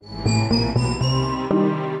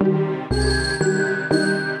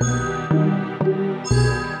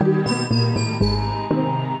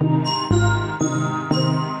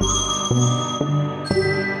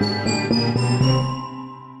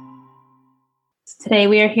Today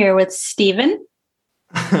we are here with Stephen.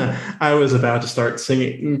 I was about to start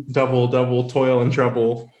singing double, double, toil and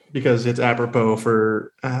trouble because it's apropos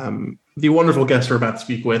for the wonderful guest we're about to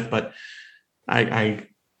speak with, but I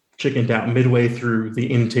chickened out midway through the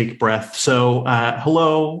intake breath. So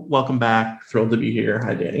hello, welcome back. Thrilled to be here.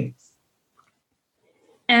 Hi, Danny.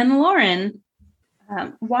 And Lauren.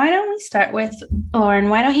 Why don't we start with Lauren?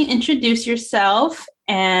 Why don't you introduce yourself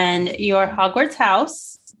and your Hogwarts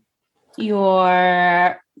house,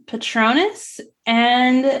 your Patronus,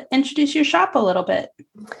 and introduce your shop a little bit.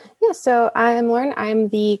 Yeah, so I'm Lauren. I'm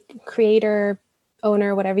the creator,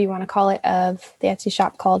 owner, whatever you want to call it, of the Etsy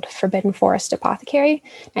shop called Forbidden Forest Apothecary.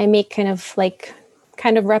 I make kind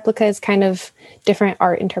of replicas, kind of different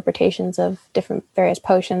art interpretations of different various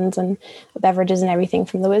potions and beverages and everything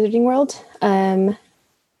from the wizarding world. I'm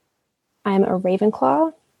a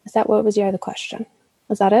Ravenclaw. Is that what was your other question?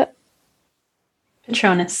 Was that it?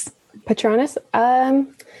 Patronus.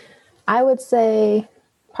 I would say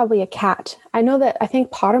probably a cat. I think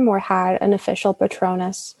Pottermore had an official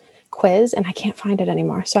Patronus quiz and I can't find it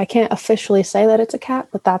anymore. So I can't officially say that it's a cat,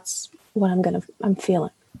 but that's what I'm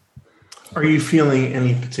feeling. Are you feeling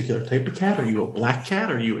any particular type of cat? Are you a black cat?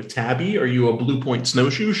 Are you a tabby? Are you a Blue Point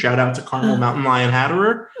snowshoe? Shout out to Carmel Mountain Lion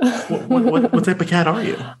Hatterer. What type of cat are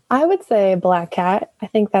you? I would say black cat. I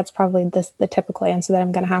think that's probably the typical answer that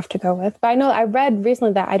I'm going to have to go with. But I read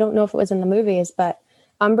recently that I don't know if it was in the movies, but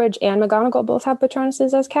Umbridge and McGonagall both have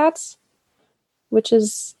Patronuses as cats, which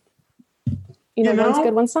is, one's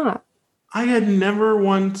good, one's not. I had never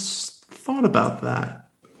once thought about that.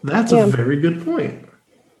 That's a very good point.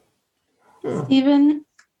 Stephen,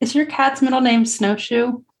 is your cat's middle name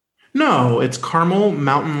Snowshoe? No, it's Carmel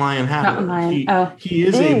Mountain Lion Hatterer. Mountain Lion. He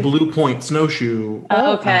is a Blue Point snowshoe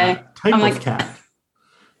okay. Type of cat.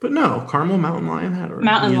 But no, Carmel Mountain Lion Hatterer.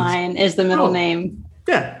 Mountain Lion is the middle name.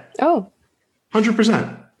 Yeah. Oh.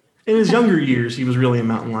 100%. In his younger years, he was really a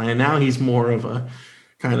mountain lion. Now he's more of a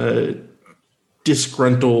kind of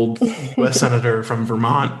disgruntled U.S. senator from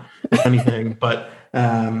Vermont, if anything. But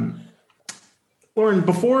Lauren,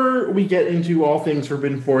 before we get into all things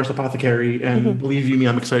Forbidden Forest Apothecary, and believe you me,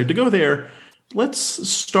 I'm excited to go there, let's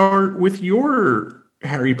start with your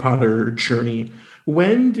Harry Potter journey.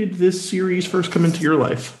 When did this series first come into your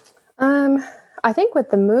life? I think with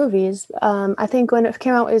the movies, I think when it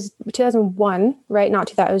came out, it was 2001, right? Not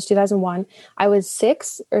 2000, it was 2001. I was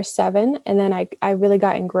 6 or 7, and then I really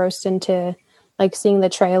got engrossed into like seeing the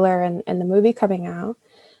trailer and the movie coming out.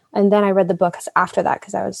 And then I read the books after that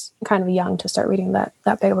because I was kind of young to start reading that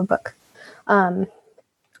big of a book. And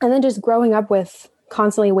then just growing up with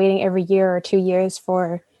constantly waiting every year or 2 years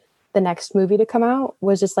for the next movie to come out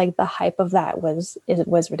was just like the hype of that was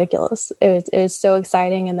ridiculous. It was so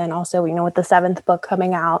exciting. And then also, with the 7th book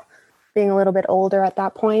coming out, being a little bit older at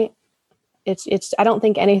that point, it's I don't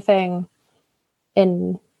think anything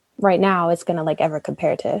in right now is going to like ever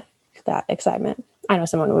compare to that excitement. I know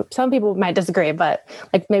some people might disagree, but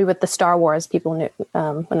like maybe with the Star Wars, people knew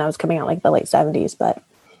when that was coming out like the late 70s, but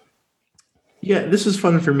yeah, this is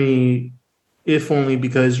fun for me, if only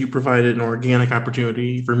because you provided an organic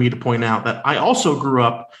opportunity for me to point out that I also grew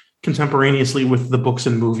up contemporaneously with the books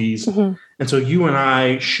and movies. And so you and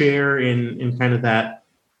I share in kind of that,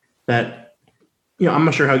 I'm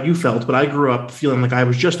not sure how you felt, but I grew up feeling like I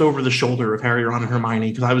was just over the shoulder of Harry, Ron, and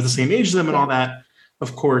Hermione because I was the same age as them and all that.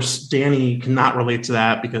 Of course, Danny cannot relate to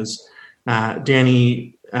that because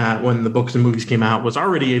Danny, when the books and movies came out, was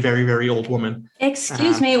already a very, very old woman.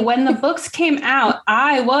 Excuse me. When the books came out,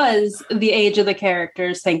 I was the age of the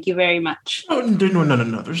characters. Thank you very much. No.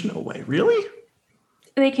 There's no way. Really?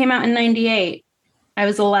 They came out in 98. I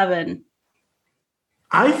was 11.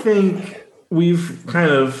 I think we've kind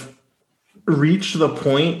of reached the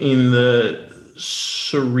point in the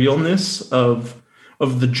surrealness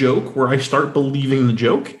of the joke where I start believing the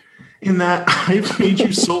joke. In that I've made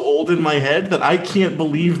you so old in my head that I can't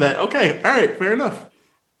believe that. Okay, all right, fair enough.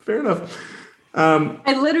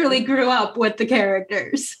 I literally grew up with the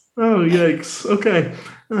characters. Oh, yikes. Okay.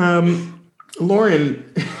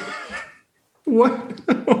 Lauren, what?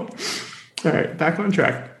 All right, back on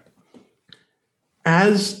track.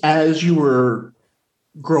 As you were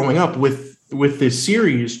growing up with this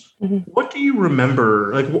series, what do you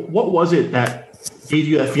remember? Like, what was it that gave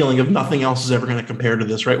you that feeling of nothing else is ever going to compare to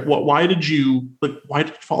this, right? Why did you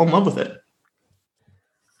fall in love with it?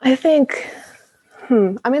 I think,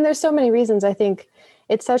 there's so many reasons. I think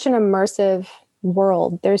it's such an immersive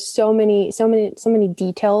world. There's so many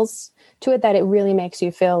details to it that it really makes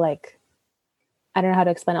you feel like, I don't know how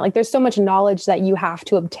to explain it. Like there's so much knowledge that you have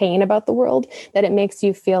to obtain about the world that it makes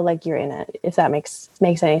you feel like you're in it, if that makes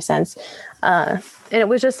any sense. And it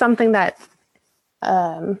was just something that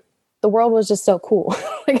the world was just so cool.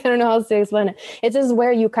 Like, I don't know how else to explain it. It's just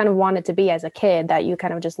where you kind of want it to be as a kid, that you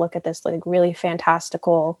kind of just look at this like really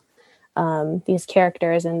fantastical, these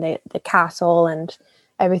characters and the castle and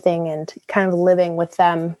everything, and kind of living with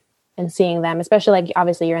them and seeing them, especially like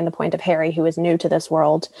obviously you're in the point of Harry, who is new to this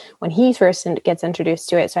world when he first gets introduced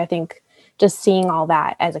to it. So I think just seeing all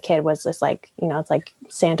that as a kid was just like, you know, it's like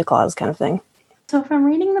Santa Claus kind of thing. So from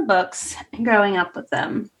reading the books and growing up with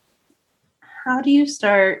them, how do you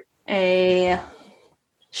start a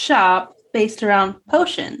shop based around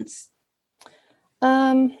potions?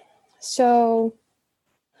 So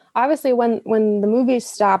obviously when the movies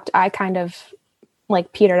stopped, I kind of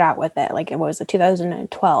like petered out with it. Like it was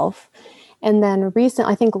 2012. And then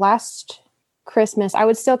recently, I think last Christmas, I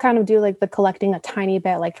would still kind of do like the collecting a tiny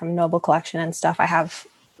bit, like from Noble Collection and stuff. I have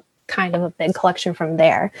kind of a big collection from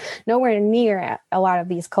there. Nowhere near a lot of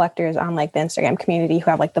these collectors on like the Instagram community who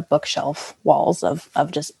have like the bookshelf walls of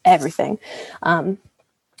just everything. So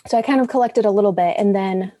I kind of collected a little bit, and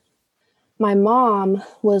then my mom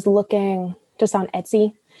was looking just on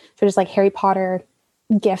Etsy for just like Harry Potter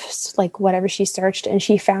gifts, like whatever she searched, and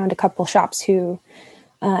she found a couple shops who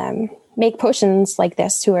make potions like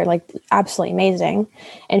this, who are like absolutely amazing.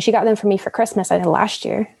 And she got them for me for Christmas, I think last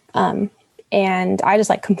year. And I just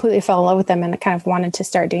like completely fell in love with them and kind of wanted to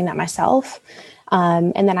start doing that myself.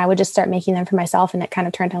 And then I would just start making them for myself. And it kind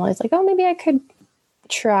of turned out, I was like, oh, maybe I could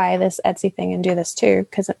try this Etsy thing and do this too.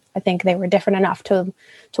 Cause I think they were different enough to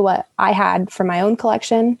what I had for my own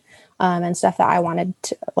collection, and stuff that I wanted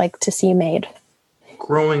to see made.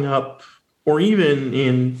 Growing up, or even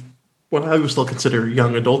in what I would still consider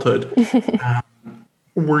young adulthood,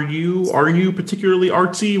 are you particularly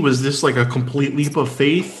artsy? Was this like a complete leap of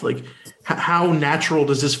faith? Like, how natural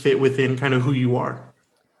does this fit within kind of who you are?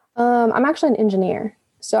 I'm actually an engineer,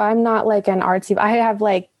 so I'm not like an artsy. I have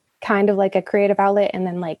like kind of like a creative outlet, and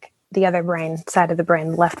then like the other brain, side of the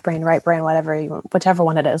brain, left brain, right brain, whatever whichever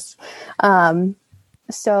one it is.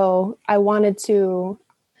 So I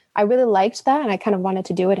really liked that, and I kind of wanted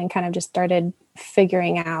to do it, and kind of just started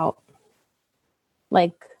figuring out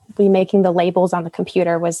like making the labels on the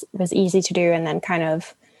computer was easy to do, and then kind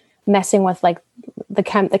of messing with like the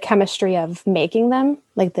chemistry of making them,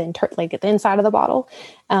 like the inside of the bottle,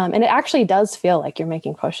 and it actually does feel like you're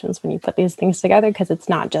making potions when you put these things together, because it's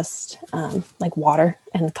not just like water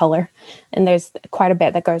and color, and there's quite a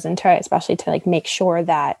bit that goes into it, especially to like make sure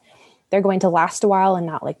that they're going to last a while and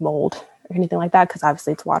not like mold or anything like that, because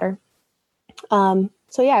obviously it's water. So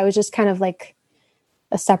yeah, it was just kind of like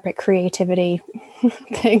a separate creativity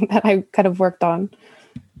thing that I kind of worked on.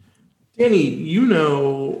 Danny, you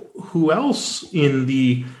know who else in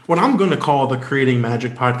the, what I'm going to call the Creating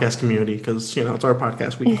Magic podcast community, because, you know, it's our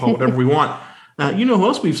podcast. We can call it whatever we want. You know who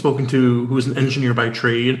else we've spoken to who's an engineer by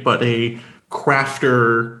trade, but a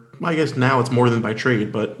crafter, I guess now it's more than by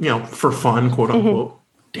trade, but, you know, for fun, quote unquote.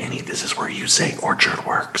 Danny, this is where you say Orchard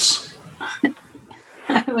Works.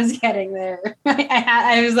 I was getting there.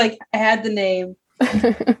 I was like, I had the name.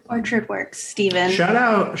 Orchard Works, Steven. Shout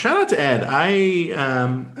out to Ed. I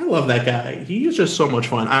love that guy. He is just so much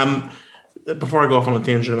fun. Before I go off on a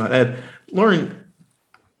tangent about Ed, Lauren,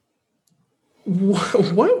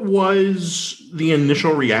 what was the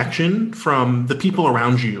initial reaction from the people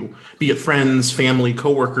around you, be it friends, family,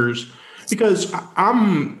 coworkers? Because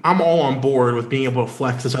I'm all on board with being able to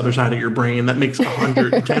flex this other side of your brain. That makes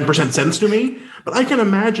 110% sense to me. But I can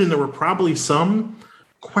imagine there were probably some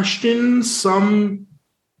questions, some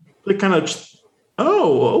like kind of just,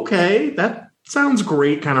 oh, okay, that sounds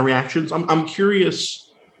great kind of reactions. I'm curious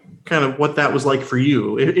kind of what that was like for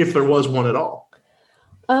you, if there was one at all.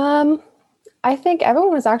 I think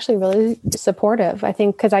everyone was actually really supportive. I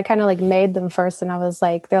think because I kind of like made them first, and I was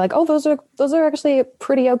like, they're like, oh, those are actually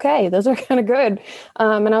pretty okay. Those are kind of good.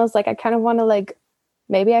 And I was like, I kind of want to like,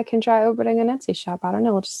 maybe I can try opening an Etsy shop. I don't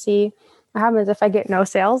know. We'll just see what happens. If I get no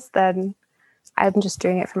sales, then I'm just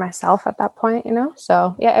doing it for myself at that point, you know?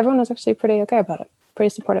 So yeah, everyone was actually pretty okay about it. Pretty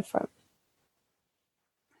supportive for it.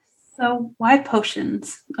 So why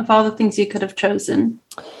potions of all the things you could have chosen?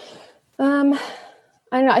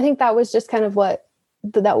 I don't know. I think that was just kind of what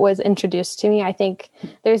that was introduced to me. I think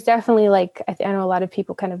there's definitely like, I know a lot of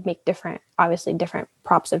people kind of make different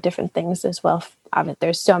props of different things as well.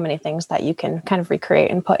 There's so many things that you can kind of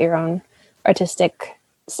recreate and put your own artistic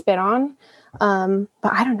spin on.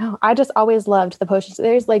 But I don't know. I just always loved the potions.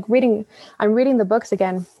 There's like I'm reading the books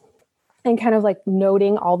again and kind of like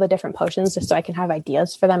noting all the different potions just so I can have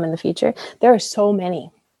ideas for them in the future. There are so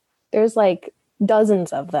many. There's like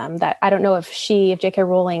dozens of them that I don't know if J.K.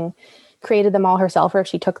 Rowling created them all herself or if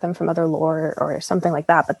she took them from other lore or something like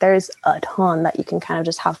that. But there's a ton that you can kind of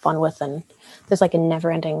just have fun with, and there's like a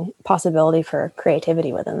never-ending possibility for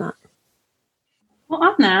creativity within that. Well,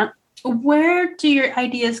 on that, where do your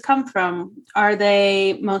ideas come from? Are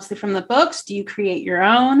they mostly from the books? Do you create your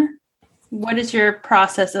own? What is your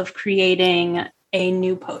process of creating a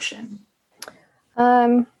new potion?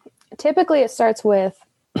 Typically it starts with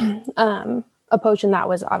a potion that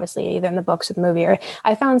was obviously either in the books or the movie, or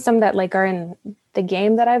I found some that like are in the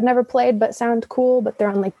game that I've never played but sound cool, but they're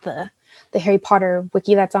on like the Harry Potter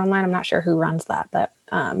wiki that's online. I'm not sure who runs that, but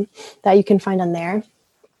that you can find on there.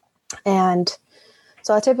 And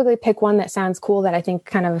so I typically pick one that sounds cool, that I think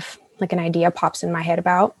kind of like an idea pops in my head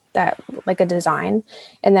about that, like a design.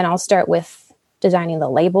 And then I'll start with designing the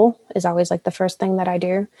label is always like the first thing that I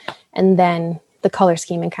do. And then the color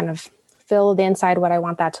scheme and kind of fill the inside what I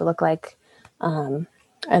want that to look like. And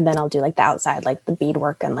then I'll do like the outside, like the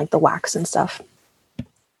beadwork and like the wax and stuff.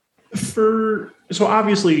 So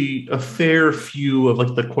obviously a fair few of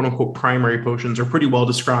like the quote unquote primary potions are pretty well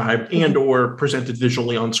described and or presented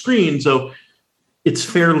visually on screen. So it's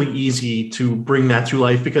fairly easy to bring that to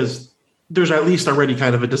life because there's at least already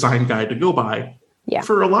kind of a design guide to go by. Yeah.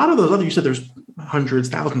 For a lot of those other, you said there's hundreds,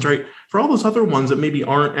 thousands, right? For all those other ones that maybe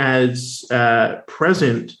aren't as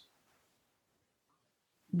present,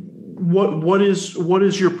 what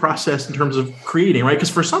is your process in terms of creating, right?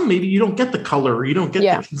 Because for some, maybe you don't get the color, or you don't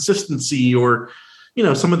get the consistency, or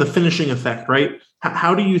some of the finishing effect, right?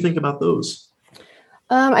 How do you think about those?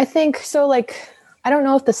 I think so. Like, I don't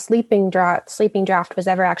know if the sleeping draft was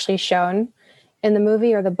ever actually shown in the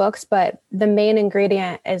movie or the books, but the main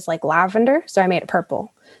ingredient is like lavender. So I made it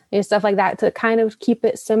purple, stuff like that to kind of keep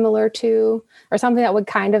it similar to, or something that would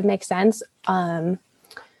kind of make sense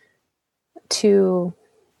to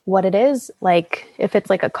what it is. Like if it's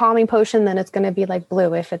like a calming potion, then it's going to be like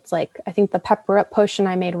blue. If it's like, I think the pepper up potion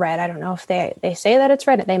I made red. I don't know if they say that it's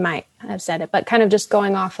red. They might have said it, but kind of just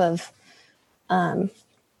going off of the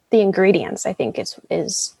ingredients, I think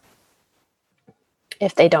is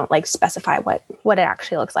if they don't like specify what it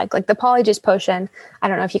actually looks like the Polyjuice potion. I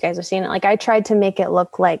don't know if you guys have seen it. Like I tried to make it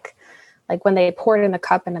look like when they pour it in the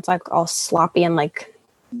cup and it's like all sloppy and like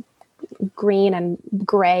green and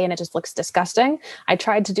gray and it just looks disgusting. I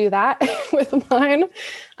tried to do that with mine.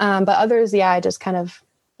 But others, I just kind of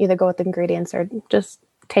either go with the ingredients or just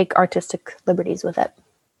take artistic liberties with it.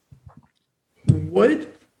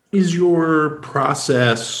 What is your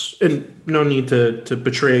process? And no need to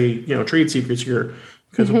betray, trade secrets here,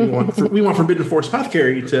 because we want Forbidden Forest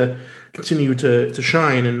Apothecary to continue to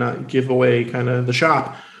shine and not give away kind of the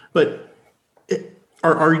shop. But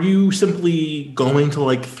are you simply going to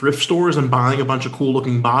like thrift stores and buying a bunch of cool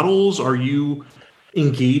looking bottles? Are you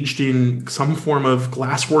engaged in some form of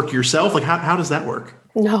glasswork yourself? Like how does that work?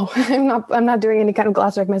 No, I'm not doing any kind of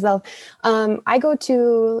glasswork myself. I go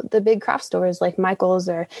to the big craft stores like Michael's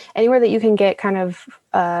or anywhere that you can get kind of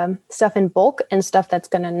stuff in bulk and stuff that's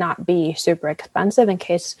going to not be super expensive in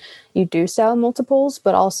case you do sell multiples,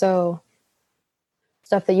 but also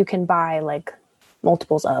stuff that you can buy like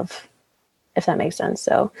multiples of, if that makes sense.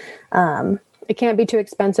 So it can't be too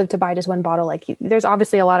expensive to buy just one bottle. Like there's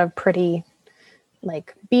obviously a lot of pretty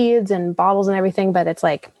like beads and bottles and everything, but it's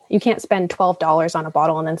like you can't spend $12 on a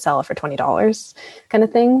bottle and then sell it for $20 kind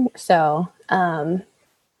of thing. So so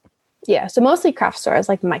mostly craft stores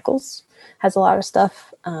like Michael's has a lot of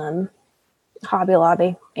stuff. Hobby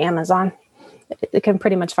Lobby, Amazon, it can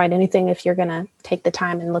pretty much find anything if you're gonna take the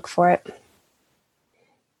time and look for it.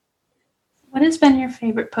 What has been your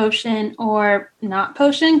favorite potion or not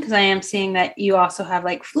potion? Because I am seeing that you also have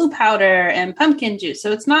like flu powder and pumpkin juice.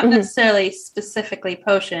 So it's not necessarily specifically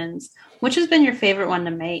potions. Which has been your favorite one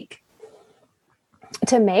to make?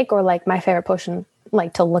 To make, or like my favorite potion,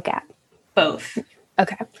 like to look at? Both.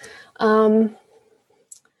 Okay. I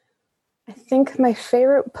think my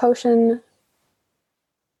favorite potion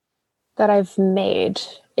that I've made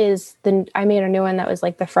is I made a new one that was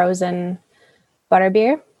like the frozen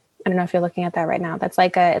butterbeer. I don't know if you're looking at that right now. That's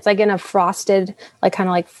like it's like in a frosted, like kind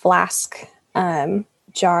of like flask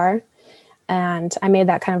jar. And I made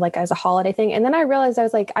that kind of like as a holiday thing. And then I realized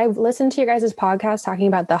I listened to your guys' podcast talking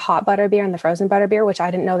about the hot butterbeer and the frozen butterbeer, which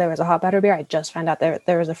I didn't know there was a hot butterbeer. I just found out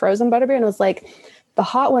there was a frozen butterbeer, and it was like, the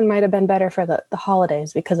hot one might have been better for the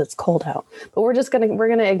holidays because it's cold out. But we're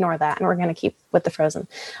going to ignore that and we're going to keep with the frozen.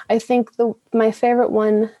 I think my favorite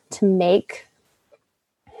one to make,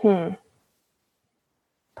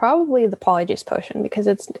 probably the Polyjuice potion, because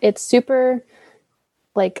it's super,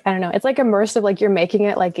 like, I don't know, it's like immersive, like you're making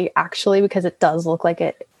it like actually, because it does look like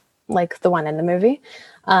it, like the one in the movie.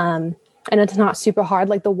 And it's not super hard.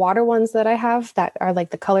 Like the water ones that I have that are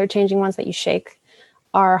like the color changing ones that you shake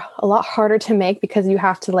are a lot harder to make because you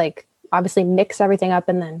have to like obviously mix everything up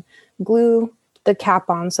and then glue the cap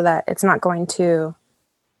on so that it's not going to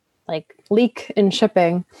like leak in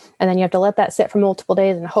shipping. And then you have to let that sit for multiple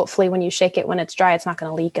days. And hopefully when you shake it, when it's dry, it's not going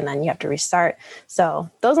to leak. And then you have to restart. So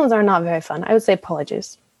those ones are not very fun. I would say Polar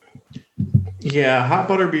juice. Yeah. Hot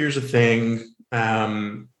butter beer is a thing.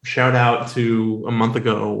 Shout out to a month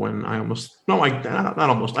ago when I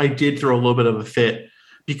did throw a little bit of a fit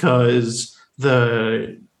because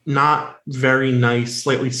the not very nice,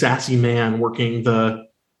 slightly sassy man working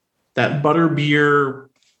that butter beer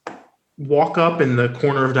walk up in the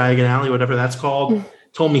corner of Diagon Alley, whatever that's called,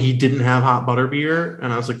 told me he didn't have hot butter beer.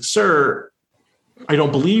 And I was like, sir, I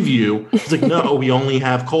don't believe you. He's like, no, we only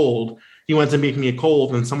have cold. He went to make me a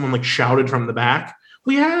cold and someone like shouted from the back,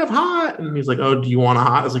 we have hot. And he's like, oh, do you want a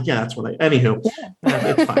hot? I was like, yeah, that's what anywho,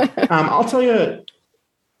 it's fine. I'll tell you,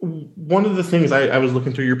 one of the things I was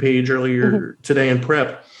looking through your page earlier today in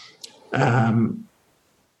prep,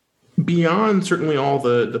 beyond certainly all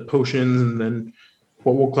the potions and then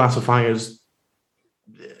what we'll classify as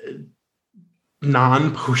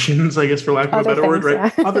non-potions, I guess, for lack of a better word,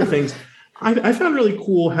 right? Yeah. Other things. I found really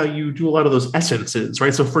cool how you do a lot of those essences,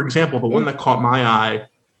 right? So, for example, the one that caught my eye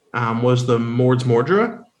was the Mords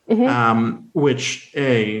Mordra, which,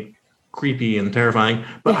 creepy and terrifying,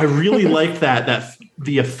 but I really like that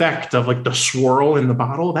the effect of like the swirl in the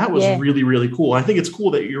bottle. That was really, really cool. I think it's cool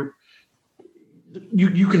that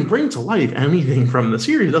you can bring to life anything from the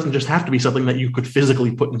series. It doesn't just have to be something that you could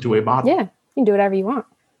physically put into a bottle. Yeah, you can do whatever you want.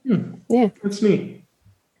 Yeah, that's neat.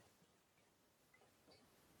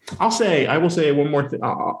 I will say one more thing.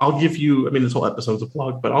 I'll give you, this whole episode's a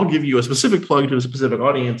plug, but I'll give you a specific plug to a specific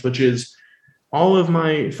audience, which is all of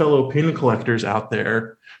my fellow pin collectors out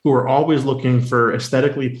there who are always looking for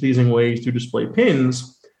aesthetically pleasing ways to display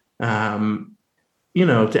pins,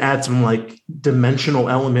 to add some like dimensional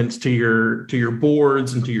elements to your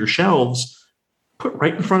boards and to your shelves. Put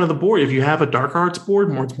right in front of the board. If you have a Dark Arts board,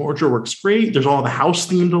 Mords Mordra works great. There's all the house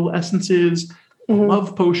themed essences, the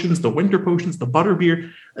love potions, the winter potions, the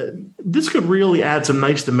butterbeer. This could really add some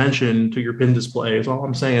nice dimension to your pin display, is all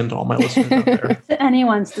I'm saying to all my listeners out there. To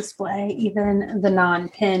anyone's display, even the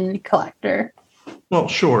non-pin collector. Well,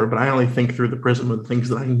 sure, but I only think through the prism of the things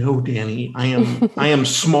that I know, Danny. I am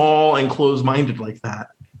small and closed-minded like that.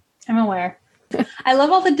 I'm aware. I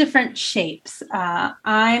love all the different shapes.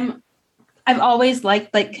 I've always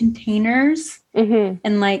liked like containers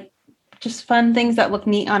and like just fun things that look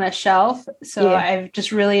neat on a shelf. So I've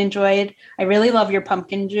just really enjoyed. I really love your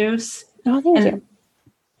pumpkin juice. Oh, thank you.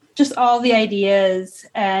 Just all the ideas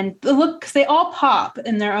and the looks, they all pop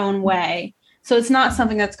in their own way. So it's not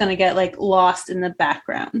something that's going to get like lost in the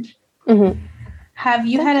background. Have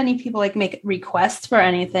you had any people like make requests for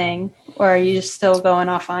anything, or are you just still going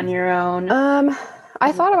off on your own?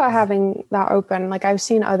 I thought about having that open. Like I've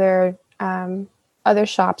seen other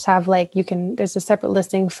shops have like, there's a separate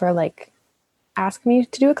listing for like, ask me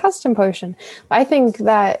to do a custom potion. But I think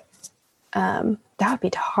that that would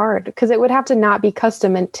be hard because it would have to not be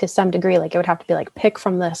custom to some degree. Like it would have to be like pick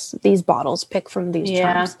from these bottles, pick from these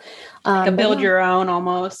charms. Like build your own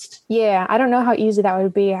almost. Yeah. I don't know how easy that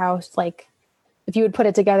would be. How like if you would put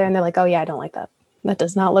it together and they're like, oh yeah, I don't like that. That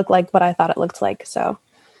does not look like what I thought it looked like. So,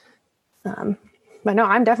 but no,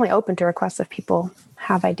 I'm definitely open to requests if people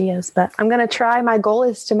have ideas, but I'm going to try. My goal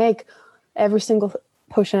is to make every single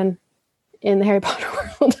potion in the Harry Potter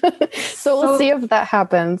world. So we'll see if that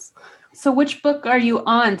happens. So which book are you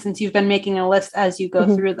on since you've been making a list as you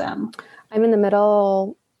go through them? I'm in the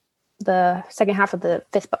middle, the second half of the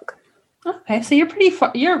 5th book. Okay. So you're pretty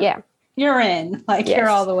far. You're in, like you're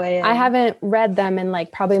all the way in. I haven't read them in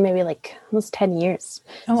like probably maybe like almost 10 years.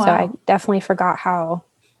 Oh, wow. So I definitely forgot how,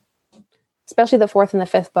 especially the 4th and the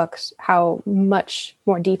 5th books, how much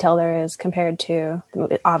more detail there is compared to the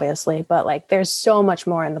movie, obviously, but like there's so much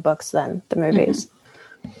more in the books than the movies.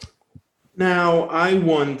 Now, I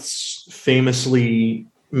once famously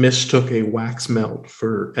mistook a wax melt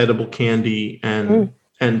for edible candy and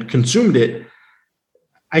consumed it.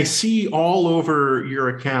 I see all over your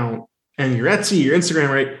account and your Etsy, your Instagram,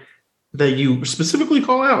 right, that you specifically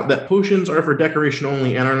call out that potions are for decoration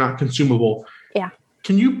only and are not consumable. Yeah.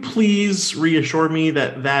 Can you please reassure me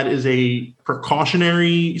that that is a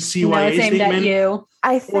precautionary CYA statement? At you.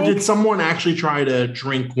 Or did someone actually try to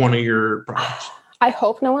drink one of your products? I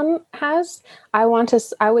hope no one has. I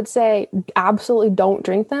would say absolutely don't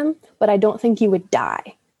drink them, but I don't think you would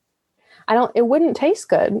die. It wouldn't taste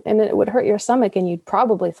good and it would hurt your stomach and you'd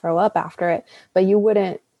probably throw up after it, but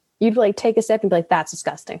you'd like take a sip and be like, that's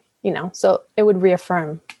disgusting, so it would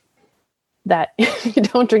reaffirm that you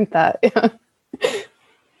don't drink that. Yeah.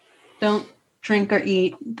 Don't drink or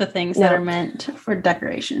eat the things that are meant for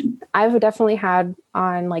decoration. I've definitely had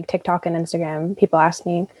on like TikTok and Instagram, people ask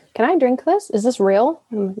me, can I drink this? Is this real?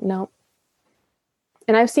 No.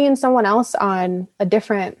 And I've seen someone else on a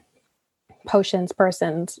different potions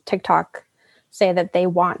person's TikTok say that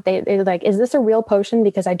they're like, is this a real potion?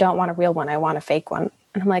 Because I don't want a real one. I want a fake one.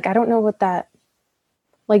 And I'm like, I don't know what that,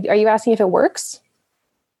 like, are you asking if it works?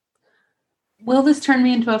 Will this turn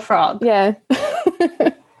me into a frog? Yeah.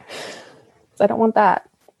 I don't want that.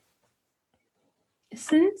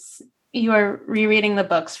 Since you are rereading the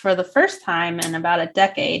books for the first time in about a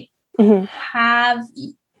decade,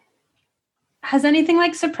 has anything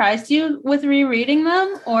like surprised you with rereading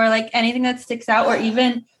them, or like anything that sticks out, or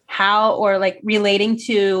even how, or like relating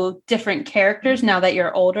to different characters now that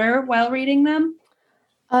you're older while reading them?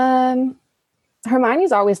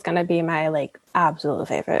 Hermione's always going to be my like absolute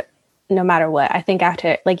favorite, no matter what. I think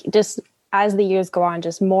after like just as the years go on,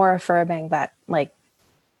 just more affirming that like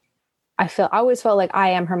I always felt like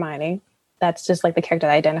I am Hermione. That's just like the character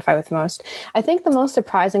that I identify with most. I think the most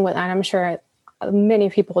surprising one, and I'm sure many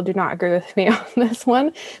people do not agree with me on this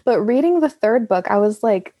one, but reading the third book, I was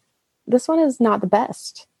like, this one is not the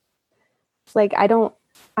best. Like, I don't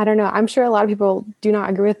know. I'm sure a lot of people do not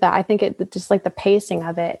agree with that. I think it just like the pacing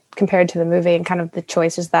of it compared to the movie and kind of the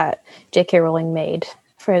choices that J.K. Rowling made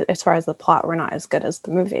for as far as the plot were not as good as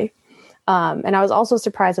the movie. And I was also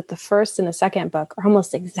surprised that the first and the second book are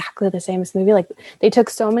almost exactly the same as the movie. Like they took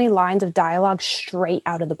so many lines of dialogue straight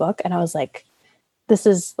out of the book. And I was like, this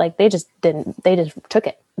is like, they just took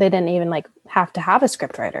it. They didn't even like have to have a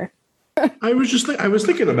script writer. I was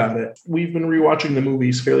thinking about it. We've been rewatching the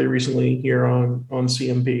movies fairly recently here on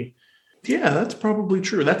CMP. Yeah, that's probably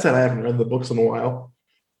true. That said, I haven't read the books in a while.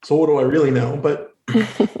 So what do I really know? But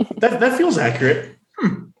that feels accurate.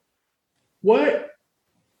 What?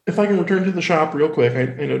 If I can return to the shop real quick,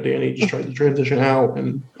 I know Danny just tried to transition out,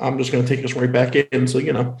 and I'm just going to take us right back in. So,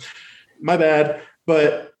 my bad.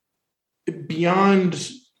 But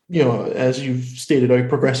beyond, as you've stated, like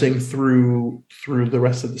progressing through the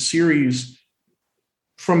rest of the series,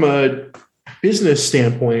 from a business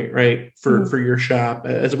standpoint, right, for your shop,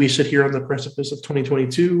 as we sit here on the precipice of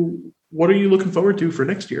 2022, what are you looking forward to for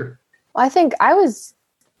next year? Well, I think I was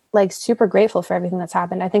like super grateful for everything that's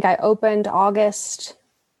happened. I think I opened August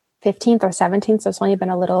 15th or 17th. So it's only been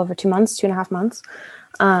a little over 2.5 months.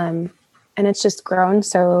 And it's just grown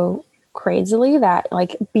so crazily that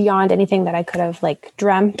like beyond anything that I could have like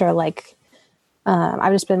dreamt or like,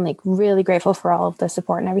 I've just been like really grateful for all of the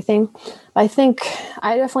support and everything. But I think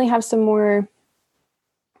I definitely have some more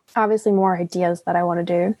ideas that I want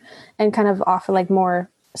to do and kind of offer like more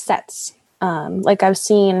sets. Like I've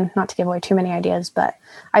seen, not to give away too many ideas, but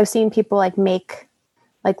I've seen people like make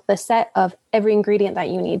like the set of every ingredient that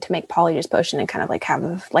you need to make Polyjuice Potion and kind of like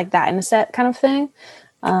have like that in a set kind of thing.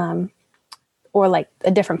 Or like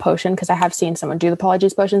a different potion, because I have seen someone do the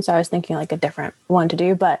Polyjuice Potion. So I was thinking like a different one to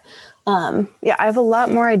do. But yeah, I have a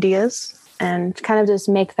lot more ideas and kind of just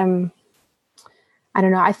make them, I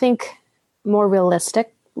don't know, I think more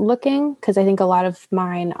realistic looking, because I think a lot of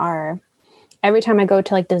mine are, every time I go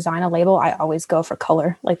to like design a label, I always go for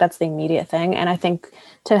color. Like that's the immediate thing. And I think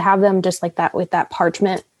to have them just like that with that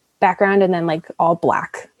parchment background and then like all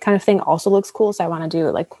black kind of thing also looks cool. So I want to do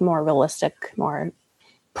like more realistic, more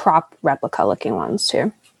prop replica looking ones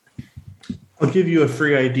too. I'll give you a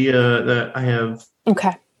free idea that I have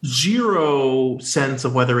zero sense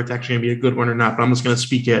of whether it's actually going to be a good one or not, but I'm just going to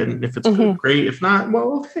speak it. And if it's good, great. If not,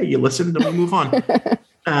 well, okay, you listen, then we move on.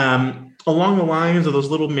 Along the lines of those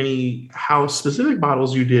little mini house specific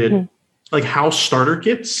bottles you did, like house starter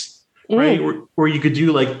kits, right? Where you could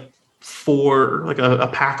do like a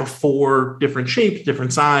pack of 4 different shapes,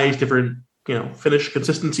 different size, different, finish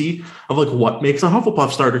consistency of like what makes a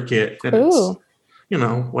Hufflepuff starter kit. And it's,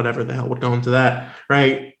 whatever the hell would go into that,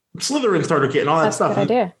 right? Slytherin starter kit and all that stuff. That's a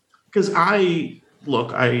good idea. Because I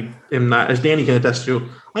am not, as Danny can attest to,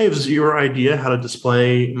 I have zero idea how to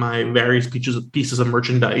display my various pieces of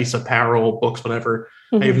merchandise, apparel, books, whatever.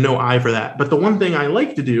 I have no eye for that. But the one thing I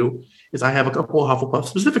like to do is I have a couple of Hufflepuff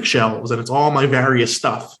specific shelves, and it's all my various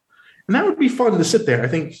stuff. And that would be fun to sit there. I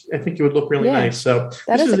think it would look really nice. So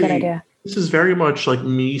that is a good idea. This is very much like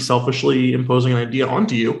me selfishly imposing an idea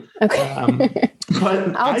onto you. Okay.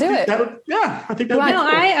 But I'll do it. I think that would be cool.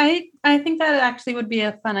 I think that actually would be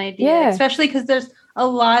a fun idea, especially because there's a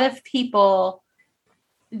lot of people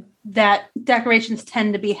that decorations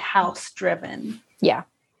tend to be house driven. Yeah,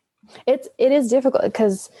 it is difficult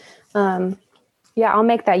because, I'll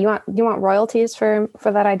make that. You want royalties for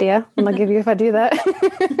that idea? I'm gonna give you if I do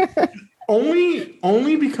that.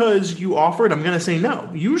 Only because you offered, I'm going to say no.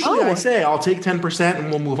 Usually I say I'll take 10% and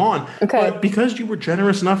we'll move on. Okay. But because you were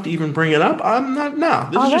generous enough to even bring it up, I'm not. No,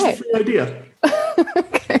 this is just a free idea.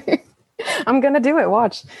 Okay. I'm going to do it.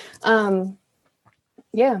 Watch.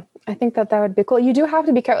 Yeah, I think that would be cool. You do have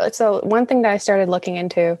to be careful. So one thing that I started looking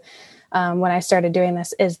into when I started doing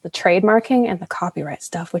this is the trademarking and the copyright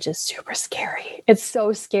stuff, which is super scary. It's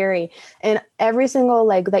so scary. And every single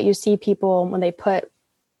that you see people when they put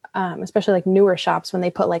especially like newer shops, when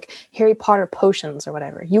they put like Harry Potter potions or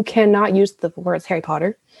whatever, you cannot use the words Harry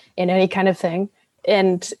Potter in any kind of thing.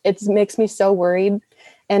 And it makes me so worried.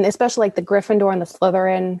 And especially like the Gryffindor and the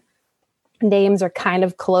Slytherin names are kind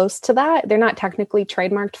of close to that. They're not technically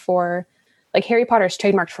trademarked for, like, Harry Potter is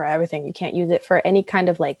trademarked for everything. You can't use it for any kind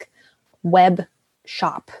of like web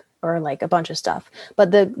shop or like a bunch of stuff.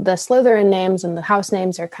 But the Slytherin names and the house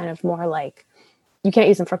names are kind of more like, you can't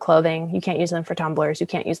use them for clothing. You can't use them for tumblers. You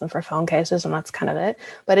can't use them for phone cases. And that's kind of it.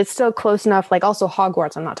 But it's still close enough. Like also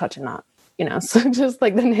Hogwarts, I'm not touching that, so just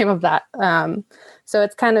like the name of that. So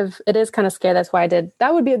it is kind of scary. That's why I did.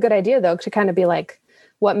 That would be a good idea though, to kind of be like,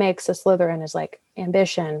 what makes a Slytherin is like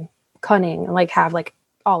ambition, cunning, and like have like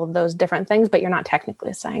all of those different things, but you're not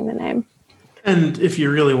technically saying the name. And if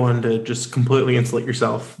you really wanted to just completely insulate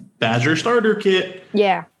yourself, Badger starter kit.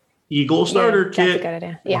 Yeah. Eagle starter kit. That's a good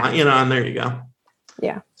idea. Yeah. And there you go.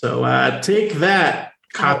 Yeah. So take that,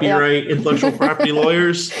 copyright intellectual property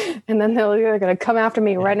lawyers. And then they're going to come after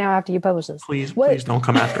me right now after you publish this. Please don't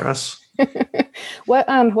come after us. What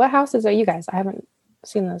houses are you guys? I haven't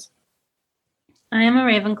seen those. I am a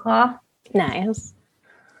Ravenclaw. Nice.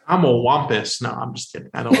 I'm a Wampus. No, I'm just kidding.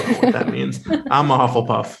 I don't know what that means. I'm a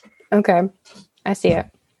Hufflepuff. Okay. I see it.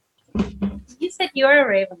 You said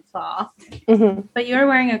you're a Ravenclaw, but you're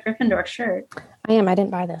wearing a Gryffindor shirt. I am. I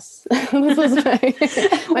didn't buy this. This was my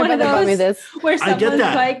brother bought me this. Where I get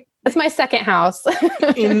that. Like, it's my second house.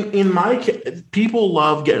 in my people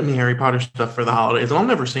love getting me Harry Potter stuff for the holidays, and I'll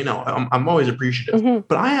never say no. I'm always appreciative. Mm-hmm.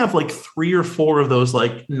 But I have like 3 or 4 of those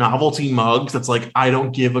like novelty mugs that's like, I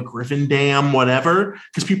don't give a Griffin damn whatever,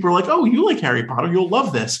 because people are like, oh, you like Harry Potter, you'll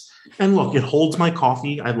love this. And look, it holds my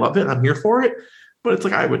coffee. I love it. I'm here for it. But it's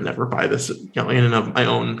like, I would never buy this, in and of my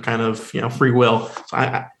own kind of, free will. So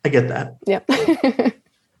I get that. Yep.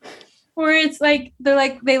 Or it's like,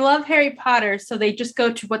 they love Harry Potter, so they just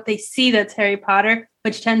go to what they see that's Harry Potter,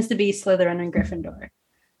 which tends to be Slytherin and Gryffindor.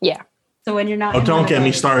 Yeah. So when you're not... Oh, don't get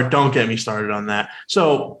me started. Don't get me started on that.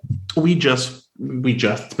 So we just,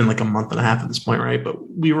 it's been like a month and a half at this point, right? But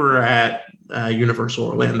we were at Universal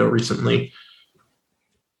Orlando recently.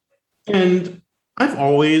 And I've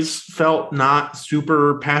always felt not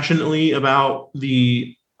super passionately about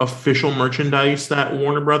the official merchandise that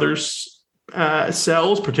Warner Brothers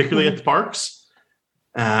sells, particularly at the parks.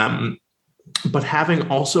 But having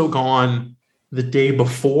also gone the day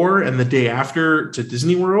before and the day after to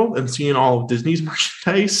Disney World and seeing all of Disney's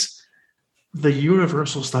merchandise, the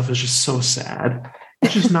Universal stuff is just so sad.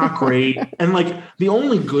 It's just not great. And like the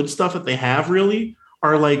only good stuff that they have really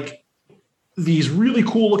are like these really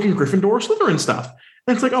cool looking Gryffindor Slytherin stuff.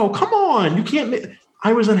 And it's like, oh, come on. You can't.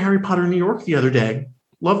 I was in Harry Potter New York the other day.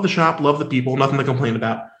 Love the shop, love the people, nothing to complain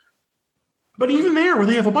about. But even there, where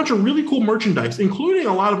they have a bunch of really cool merchandise, including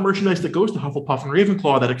a lot of merchandise that goes to Hufflepuff and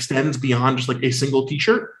Ravenclaw that extends beyond just like a single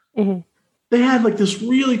t-shirt. Mm-hmm. They had like this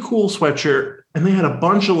really cool sweatshirt and they had a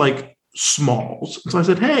bunch of like smalls. So I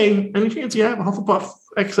said, hey, any chance you have a Hufflepuff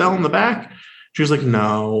XL in the back? She was like,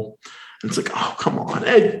 no. And it's like, oh, come on.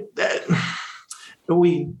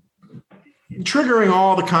 We triggering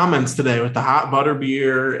all the comments today with the hot butter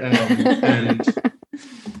beer and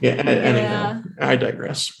anyway, I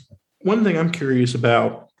digress. One thing I'm curious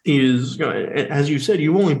about is, as you said,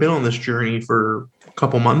 you've only been on this journey for a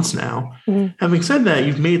couple months now. Mm-hmm. Having said that,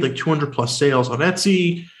 you've made like 200 plus sales on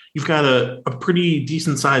Etsy. You've got a pretty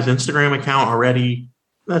decent sized Instagram account already.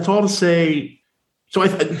 That's all to say. So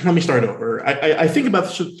let me start over. I think about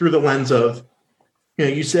this through the lens of,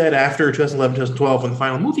 you said after 2011, 2012, when the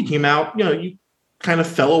final movie came out, you kind of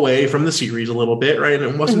fell away from the series a little bit, right?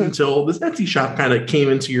 And it wasn't until this Etsy shop kind of came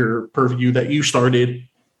into your purview that you started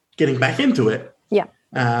getting back into it. Yeah.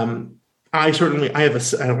 I don't have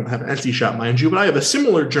an Etsy shop, mind you, but I have a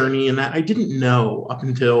similar journey in that I didn't know up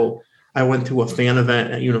until I went to a fan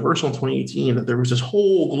event at Universal in 2018 that there was this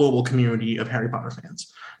whole global community of Harry Potter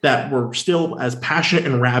fans that were still as passionate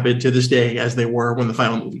and rabid to this day as they were when the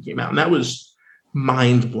final movie came out. And that was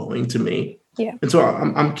mind-blowing to me. Yeah. And so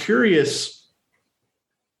I'm curious,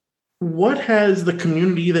 what has the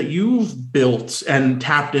community that you've built and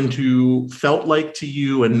tapped into felt like to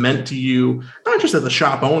you and meant to you, not just as a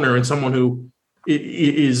shop owner and someone who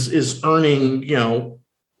is earning,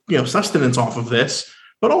 sustenance off of this,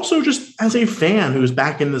 but also just as a fan who's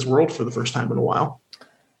back in this world for the first time in a while?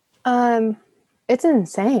 It's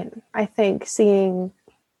insane. I think seeing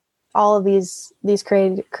all of these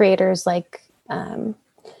creators, like,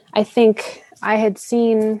 I think I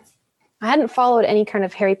hadn't followed any kind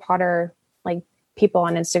of Harry Potter, like, people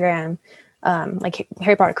on Instagram, like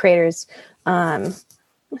Harry Potter creators.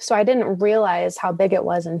 So I didn't realize how big it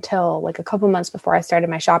was until like a couple months before I started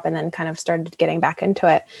my shop, and then kind of started getting back into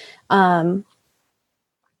it. And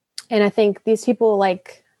I think these people,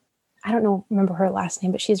 like, I don't remember her last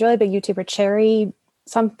name, but she's a really big YouTuber, Cherry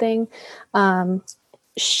something.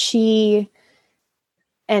 She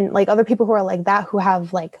and like other people who are like that, who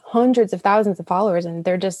have like hundreds of thousands of followers, and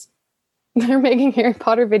they're making Harry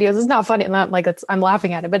Potter videos. It's not funny. Not like I'm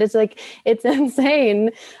laughing at it, but it's like, it's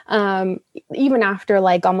insane. Even after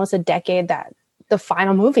like almost a decade that the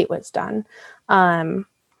final movie was done. And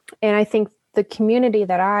I think the community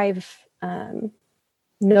that I've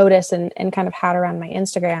noticed and kind of had around my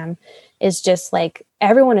Instagram is just like,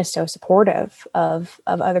 everyone is so supportive of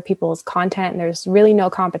other people's content, and there's really no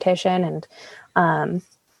competition, and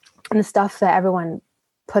the stuff that everyone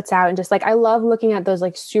puts out. And just like, I love looking at those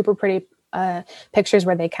like super pretty pictures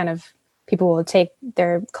where people will take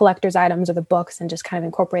their collector's items or the books and just kind of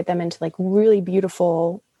incorporate them into like really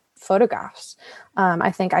beautiful photographs.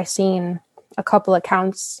 I think I seen a couple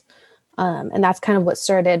accounts, and that's kind of what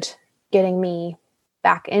started getting me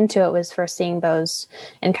back into it, was first seeing those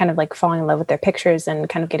and kind of like falling in love with their pictures and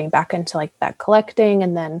kind of getting back into like that collecting.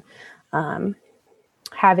 And then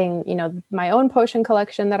having, my own potion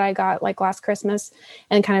collection that I got like last Christmas,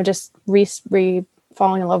 and kind of just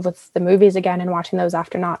falling in love with the movies again and watching those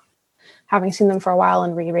after not having seen them for a while,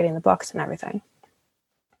 and rereading the books and everything.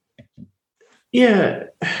 Yeah.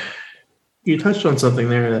 You touched on something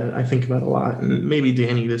there that I think about a lot, and maybe,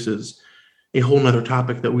 Danny, this is a whole nother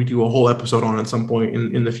topic that we do a whole episode on at some point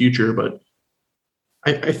in the future. But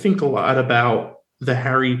I think a lot about the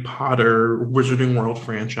Harry Potter Wizarding World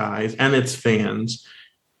franchise and its fans.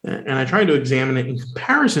 And I try to examine it in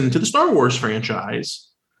comparison to the Star Wars franchise.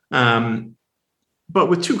 But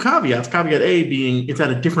with two caveats. Caveat A being it's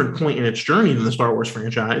at a different point in its journey than the Star Wars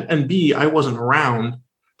franchise. And B, I wasn't around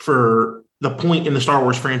for the point in the Star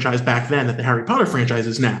Wars franchise back then that the Harry Potter franchise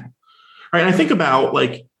is now. Right. And I think about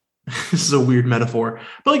like, this is a weird metaphor,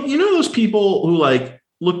 but like, those people who like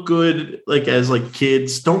look good, like as like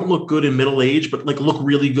kids, don't look good in middle age, but like look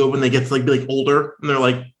really good when they get to like be like older, and they're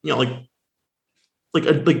like,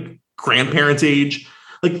 like grandparents' age.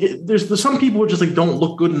 Like there's some people who just like don't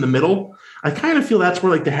look good in the middle. I kind of feel that's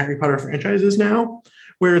where like the Harry Potter franchise is now,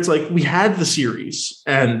 where it's like we had the series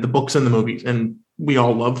and the books and the movies, and we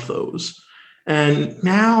all loved those. And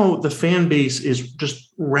now the fan base is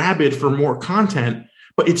just rabid for more content,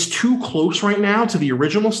 but it's too close right now to the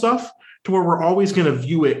original stuff to where we're always going to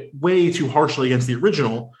view it way too harshly against the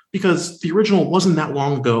original, because the original wasn't that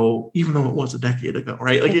long ago, even though it was a decade ago,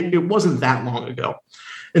 right? Like it wasn't that long ago.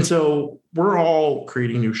 And so we're all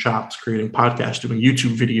creating new shops, creating podcasts, doing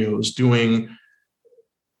YouTube videos, doing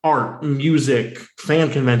art, music,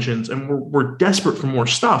 fan conventions, and we're desperate for more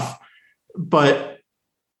stuff. But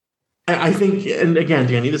I think, and again,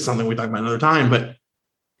 Danny, this is something we talk about another time, but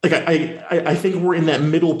like I think we're in that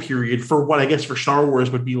middle period for what I guess for Star Wars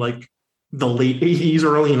would be like the late 80s,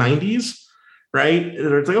 early 90s, right?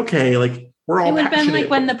 And it's like, okay, like we're all. It would have been like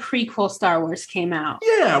when the prequel Star Wars came out.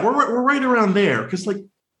 Yeah, we're right around there, because like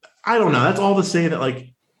I don't know. That's all to say that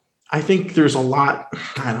like I think there's a lot.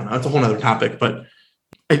 I don't know. It's a whole other topic, but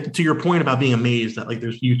to your point about being amazed that like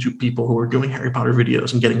there's YouTube people who are doing Harry Potter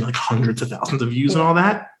videos and getting like hundreds of thousands of views and all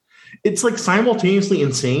that, it's like simultaneously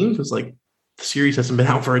insane, because like the series hasn't been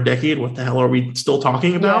out for a decade. What the hell are we still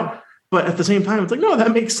talking about? Yeah. But at the same time, it's like, no,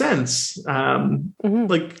 that makes sense.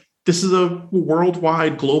 Like this is a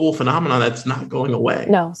worldwide global phenomenon that's not going away.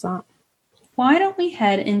 No, it's not. Why don't we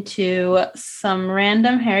head into some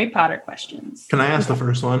random Harry Potter questions? Can I ask the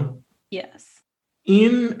first one? Yes.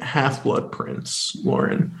 In Half-Blood Prince,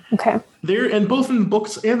 Lauren. Okay. And both in the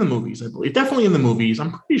books and the movies, I believe. Definitely in the movies.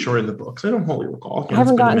 I'm pretty sure in the books. I don't wholly recall. I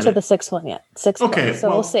haven't gotten to the sixth one yet. Okay, so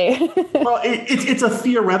we'll see. Well, it's a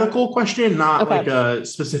theoretical question, not like a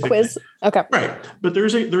specific quiz. Thing. Okay. Right. But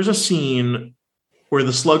there's a scene where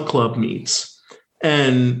the Slug Club meets,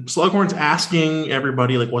 and Slughorn's asking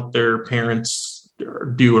everybody like what their parents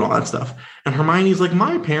do and all that stuff. And Hermione's like,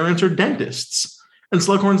 my parents are dentists. And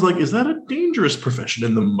Slughorn's like, is that a dangerous profession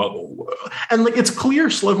in the Muggle world? And like, it's clear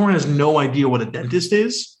Slughorn has no idea what a dentist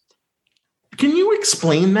is. Can you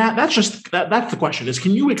explain that? That's the question, is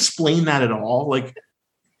can you explain that at all? Like,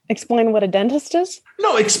 Explain what a dentist is?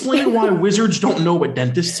 No, explain why wizards don't know what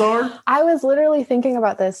dentists are. I was literally thinking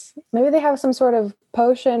about this. Maybe they have some sort of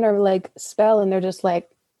potion or like spell and they're just like,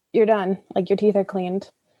 you're done. Like your teeth are cleaned.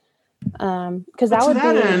 Because that would be...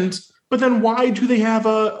 end. But then why do they have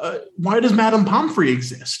why does Madame Pomfrey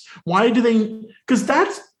exist? Why do they... Because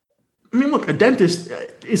look, a dentist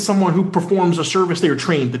is someone who performs a service they are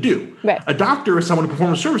trained to do. Right. A doctor is someone who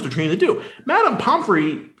performs a service they're trained to do. Madame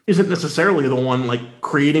Pomfrey isn't necessarily the one like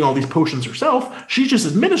creating all these potions herself. She's just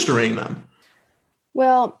administering them.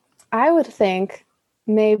 Well, I would think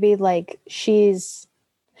maybe like she's...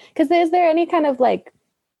 Because is there any kind of like...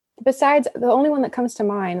 Besides, the only one that comes to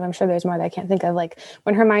mind, I'm sure there's more that I can't think of, like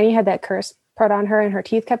when Hermione had that curse put on her and her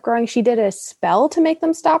teeth kept growing, she did a spell to make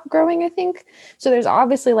them stop growing, I think. So there's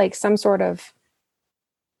obviously like some sort of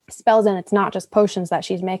spells, and it's not just potions that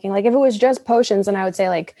she's making. Like if it was just potions, then I would say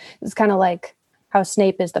like, it's kind of like how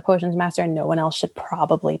Snape is the potions master and no one else should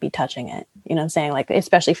probably be touching it. You know what I'm saying? Like,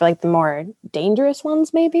 especially for like the more dangerous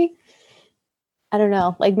ones, maybe. I don't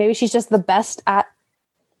know. Like maybe she's just the best at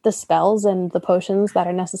the spells and the potions that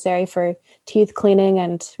are necessary for teeth cleaning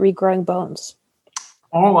and regrowing bones.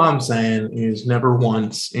 All I'm saying is never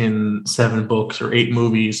once in 7 books or 8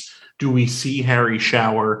 movies do we see Harry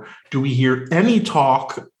shower. Do we hear any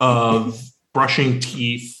talk of brushing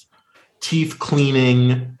teeth, teeth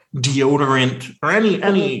cleaning, deodorant, or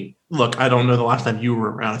any look, I don't know the last time you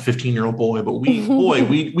were around a 15-year-old boy, but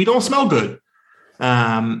we don't smell good.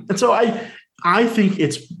 And so I think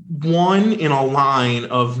it's one in a line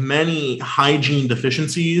of many hygiene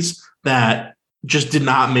deficiencies that just did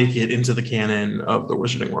not make it into the canon of the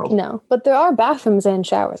Wizarding World. No, but there are bathrooms and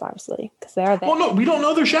showers, obviously, because they are there. Well, no, we don't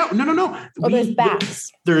know their shower. No. Oh, there's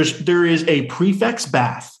baths. There is a prefect's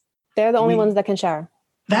bath. They're the only ones that can shower.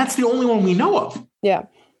 That's the only one we know of. Yeah.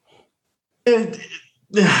 Boy.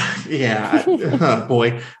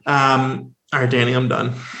 All right, Danny, I'm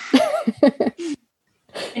done.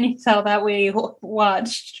 And you tell that we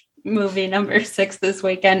watched movie number 6 this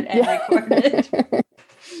weekend and recorded.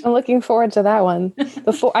 I'm looking forward to that one.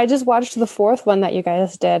 I just watched the 4th one that you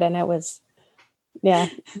guys did, and it was,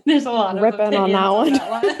 there's a lot of ripping on that one.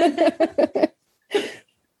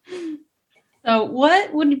 So,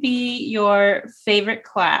 what would be your favorite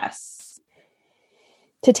class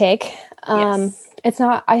to take? Yes. It's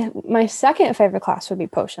not. My second favorite class would be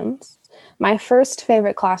potions. My first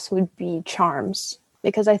favorite class would be charms.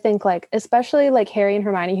 Because I think, like, especially like Harry and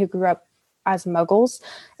Hermione, who grew up as muggles,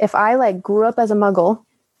 if I like grew up as a muggle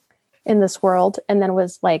in this world and then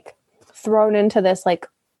was like thrown into this like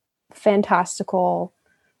fantastical,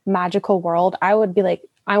 magical world, I would be like,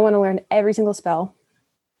 I want to learn every single spell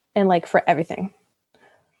and like for everything.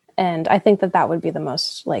 And I think that would be the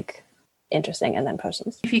most like interesting. And then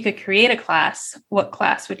potions. If you could create a class, what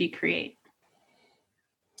class would you create?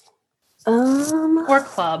 Or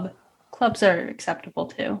club. Clubs are acceptable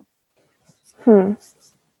too. That's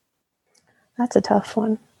a tough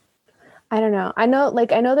one. I don't know. I know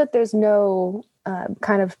that there's no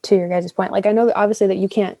kind of, to your guys' point, like I know obviously that you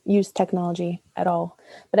can't use technology at all,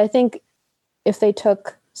 but I think if they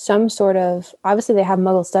took some sort of, obviously they have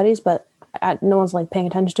Muggle studies, but no one's like paying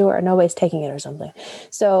attention to it or nobody's taking it or something.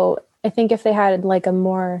 So I think if they had like a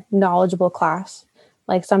more knowledgeable class,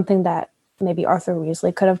 like something that maybe Arthur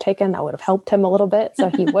Weasley could have taken, that would have helped him a little bit, so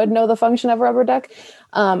he would know the function of a rubber duck.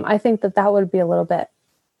 I think that would be a little bit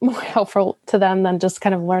more helpful to them than just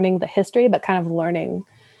kind of learning the history, but kind of learning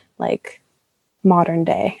like modern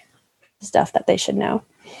day stuff that they should know.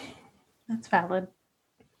 That's valid.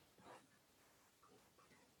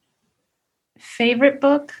 Favorite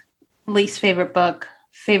book, least favorite book,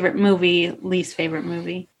 favorite movie, least favorite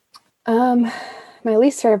movie. My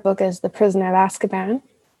least favorite book is The Prisoner of Azkaban.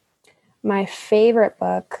 My favorite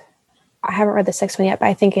book, I haven't read the 6th one yet, but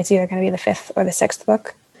I think it's either going to be the 5th or the 6th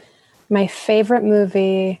book. My favorite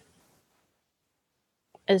movie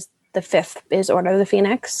is the 5th, is Order of the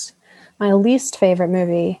Phoenix. My least favorite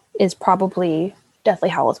movie is probably Deathly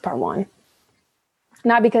Hallows Part 1.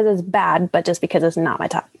 Not because it's bad, but just because it's not my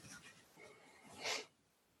top.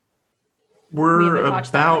 We're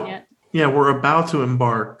about to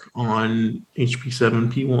embark on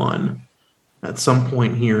HP7P1 at some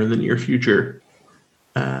point here in the near future.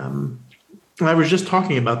 I was just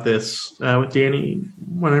talking about this with Danny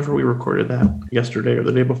whenever we recorded that yesterday or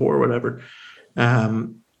the day before or whatever.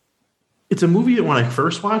 It's a movie that when I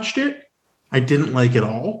first watched it, I didn't like at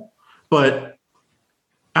all. But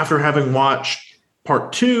after having watched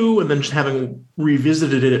part 2 and then just having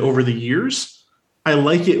revisited it over the years, I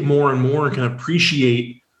like it more and more and can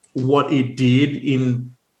appreciate what it did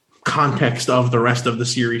in context of the rest of the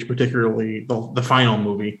series, particularly the final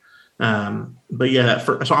movie. But yeah,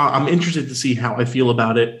 so I'm interested to see how I feel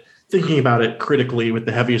about it, thinking about it critically with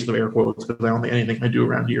the heaviest of air quotes, because I don't think anything I do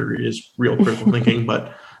around here is real critical thinking.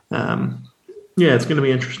 But yeah, it's going to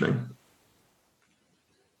be interesting.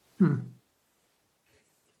 It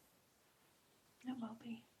will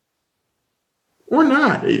be. Or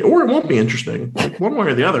not, or it won't be interesting. Like one way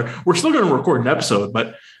or the other. We're still going to record an episode,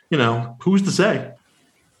 but who's to say?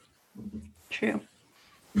 True.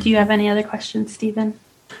 Do you have any other questions, Stephen?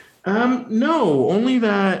 No, only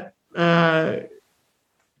that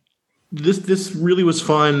this really was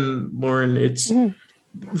fun, Lauren. It's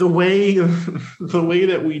the way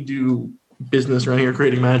that we do business around here,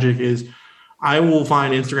 Creating Magic, is I will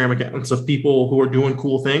find Instagram accounts of people who are doing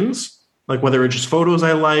cool things, like whether it's just photos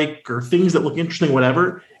I like or things that look interesting,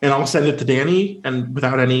 whatever, and I'll send it to Danny, and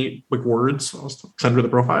without any words, I'll send her the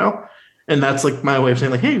profile, and that's like my way of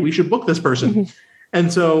saying like, hey, we should book this person.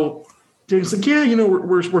 And so Danny's like, yeah,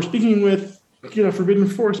 we're speaking with Forbidden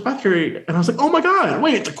Forest Apothecary, and I was like, oh my god,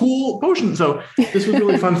 wait, it's a cool potion. So this was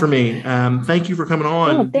really fun for me. Thank you for coming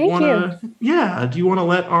on. Oh, thank you. Yeah, do you want to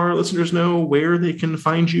let our listeners know where they can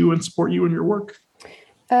find you and support you in your work?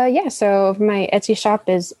 Yeah, so my Etsy shop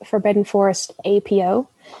is Forbidden Forest APO,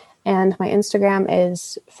 and my Instagram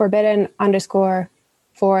is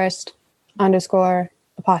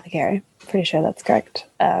forbidden_forest_apothecary. Pretty sure that's correct.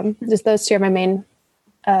 Just those two are my main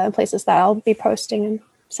places that I'll be posting and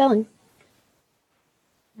selling.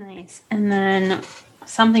 Nice. And then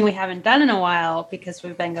something we haven't done in a while, because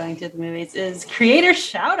we've been going through the movies, is creator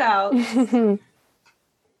shout out.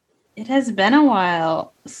 It has been a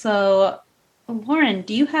while. So Lauren,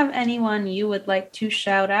 do you have anyone you would like to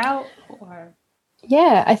shout out? Or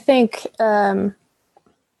Yeah, I think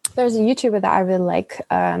there's a YouTuber that I really like.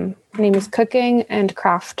 Her name is Cooking and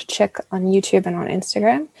Craft Chick on YouTube and on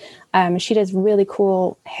Instagram. She does really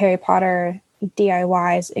cool Harry Potter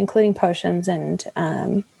DIYs, including potions,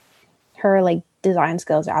 and her design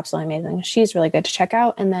skills are absolutely amazing. She's really good to check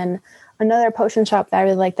out. And then another potion shop that I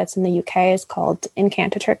really like that's in the UK is called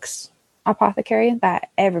Incantatrix Apothecary, that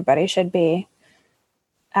everybody should be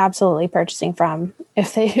absolutely purchasing from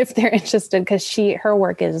if they're interested, because her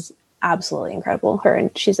work is absolutely incredible. Her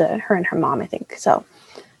and her mom, I think. So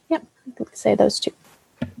yeah, I think say those two.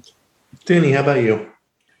 Danny, how about you?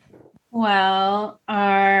 Well,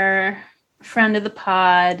 our friend of the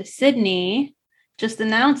pod, Sydney, just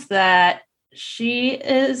announced that she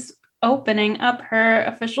is opening up her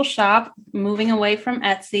official shop, moving away from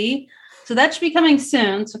Etsy. So that should be coming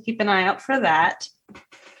soon. So keep an eye out for that.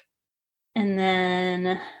 And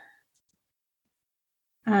then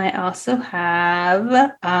I also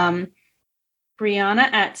have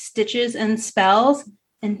Brianna at Stitches and Spells.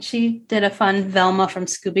 And she did a fun Velma from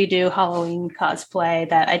Scooby-Doo Halloween cosplay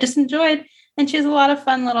that I just enjoyed. And she has a lot of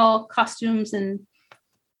fun little costumes and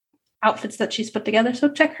outfits that she's put together. So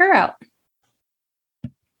check her out.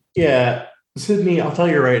 Yeah, Sydney, I'll tell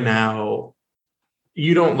you right now,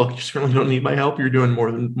 you certainly don't need my help. You're doing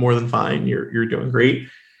more than fine. You're doing great.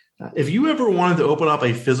 If you ever wanted to open up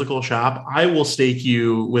a physical shop, I will stake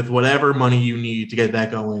you with whatever money you need to get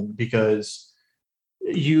that going, because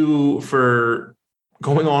you, for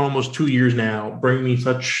going on almost 2 years now, bring me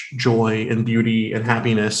such joy and beauty and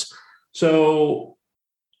happiness. So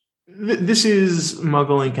this is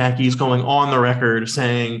Muggle and Khakis going on the record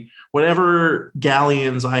saying, whatever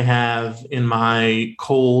galleons I have in my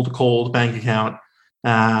cold bank account,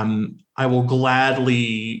 I will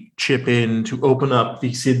gladly chip in to open up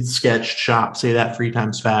the Sid Sketched shop. Say that 3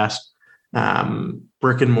 times fast.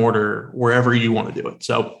 Brick and mortar, wherever you want to do it.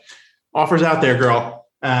 So offers out there, girl.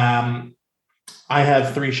 I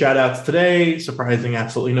have 3 shout outs today, surprising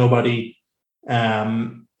absolutely nobody.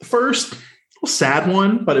 First, a sad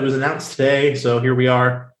one, but it was announced today, so here we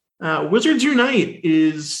are. Wizards Unite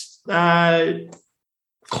is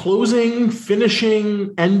closing,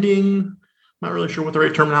 finishing, ending. Not really sure what the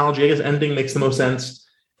right terminology. I guess ending makes the most sense.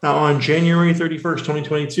 On January 31st,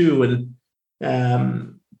 2022. And,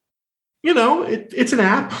 it's an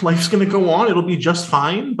app. Life's going to go on. It'll be just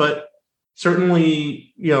fine. But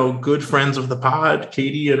certainly, good friends of the pod,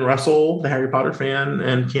 Katie and Russell, the Harry Potter fan,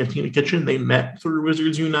 and Cantina Kitchen, they met through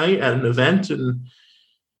Wizards Unite at an event. And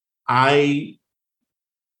I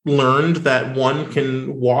learned that one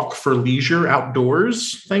can walk for leisure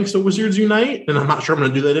outdoors thanks to Wizards Unite. And I'm not sure I'm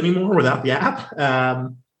going to do that anymore without the app.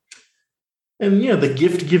 And the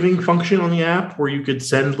gift giving function on the app where you could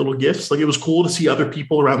send little gifts. It was cool to see other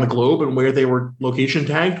people around the globe and where they were location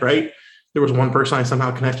tagged, right? There was one person I somehow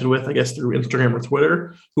connected with, I guess through Instagram or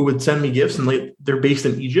Twitter, who would send me gifts, and they're based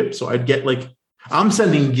in Egypt. So I'd get I'm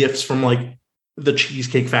sending gifts from the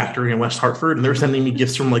Cheesecake Factory in West Hartford, and they're sending me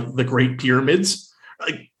gifts from the Great Pyramids.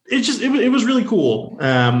 it was really cool.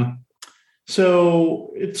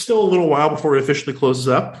 So it's still a little while before it officially closes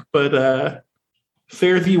up, but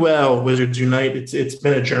fare thee well, Wizards Unite. It's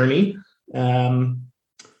been a journey. My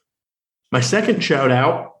second shout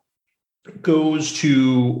out goes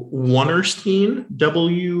to Wunnerstein,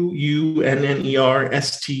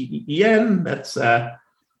 Wunnersten. That's a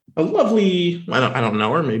lovely, I don't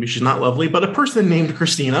know her, maybe she's not lovely, but a person named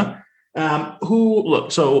Christina, who,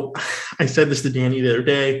 look, so I said this to Danny the other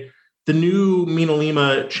day, the new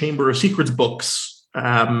MinaLima Chamber of Secrets books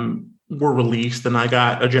were released, and I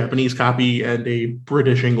got a Japanese copy and a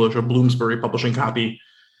British English, a Bloomsbury Publishing copy.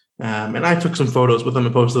 And I took some photos with them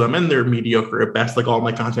and posted them, and they're mediocre at best, like all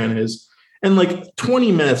my content is. And like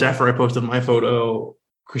 20 minutes after I posted my photo,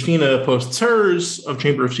 Christina posts hers of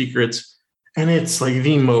Chamber of Secrets, and it's like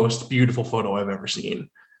the most beautiful photo I've ever seen.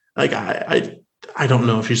 Like I don't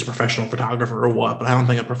know if she's a professional photographer or what, but I don't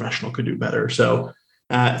think a professional could do better. So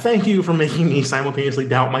thank you for making me simultaneously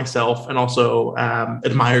doubt myself and also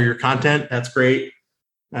admire your content. That's great.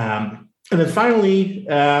 And then finally,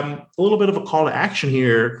 a little bit of a call to action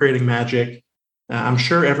here, Creating Magic. I'm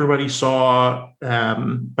sure everybody saw, by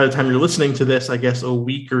the time you're listening to this, I guess a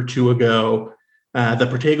week or two ago, the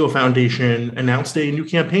Protego Foundation announced a new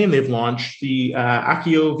campaign they've launched, the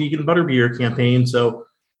Accio Vegan Butterbeer campaign. So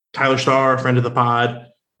Tyler Starr, a friend of the pod,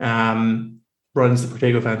 runs the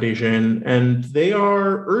Protego Foundation, and they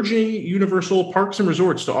are urging Universal Parks and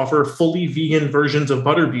Resorts to offer fully vegan versions of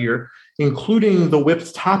butterbeer, including the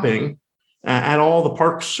whipped topping, at all the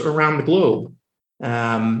parks around the globe.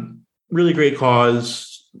 Really great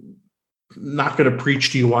cause. Not going to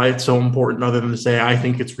preach to you why it's so important, other than to say I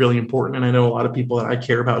think it's really important, and I know a lot of people that I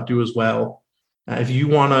care about do as well. If you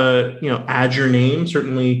want to, add your name,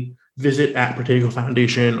 certainly visit at Protego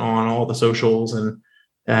Foundation on all the socials, and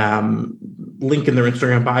link in their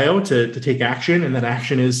Instagram bio to take action. And that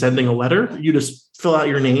action is sending a letter. You just fill out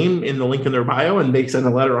your name in the link in their bio, and they send a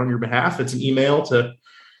letter on your behalf. It's an email to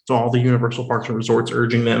all the Universal Parks and Resorts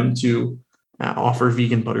urging them to offer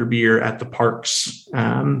vegan butterbeer at the parks.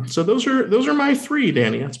 So those are my three,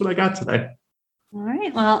 Danny. That's what I got today. All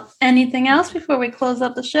right. Well, anything else before we close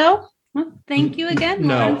up the show? Well, thank you again,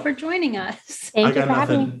 Lauren, for joining us. Thank you for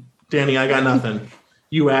having me. Danny, I got nothing.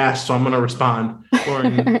 You asked, so I'm going to respond.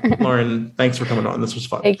 Lauren, thanks for coming on. This was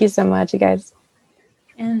fun. Thank you so much, you guys.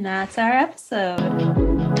 And that's our episode.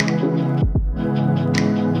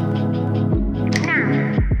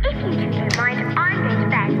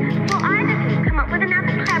 With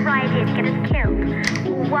another clever idea to get us killed,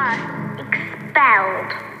 or worse,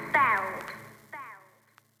 expelled.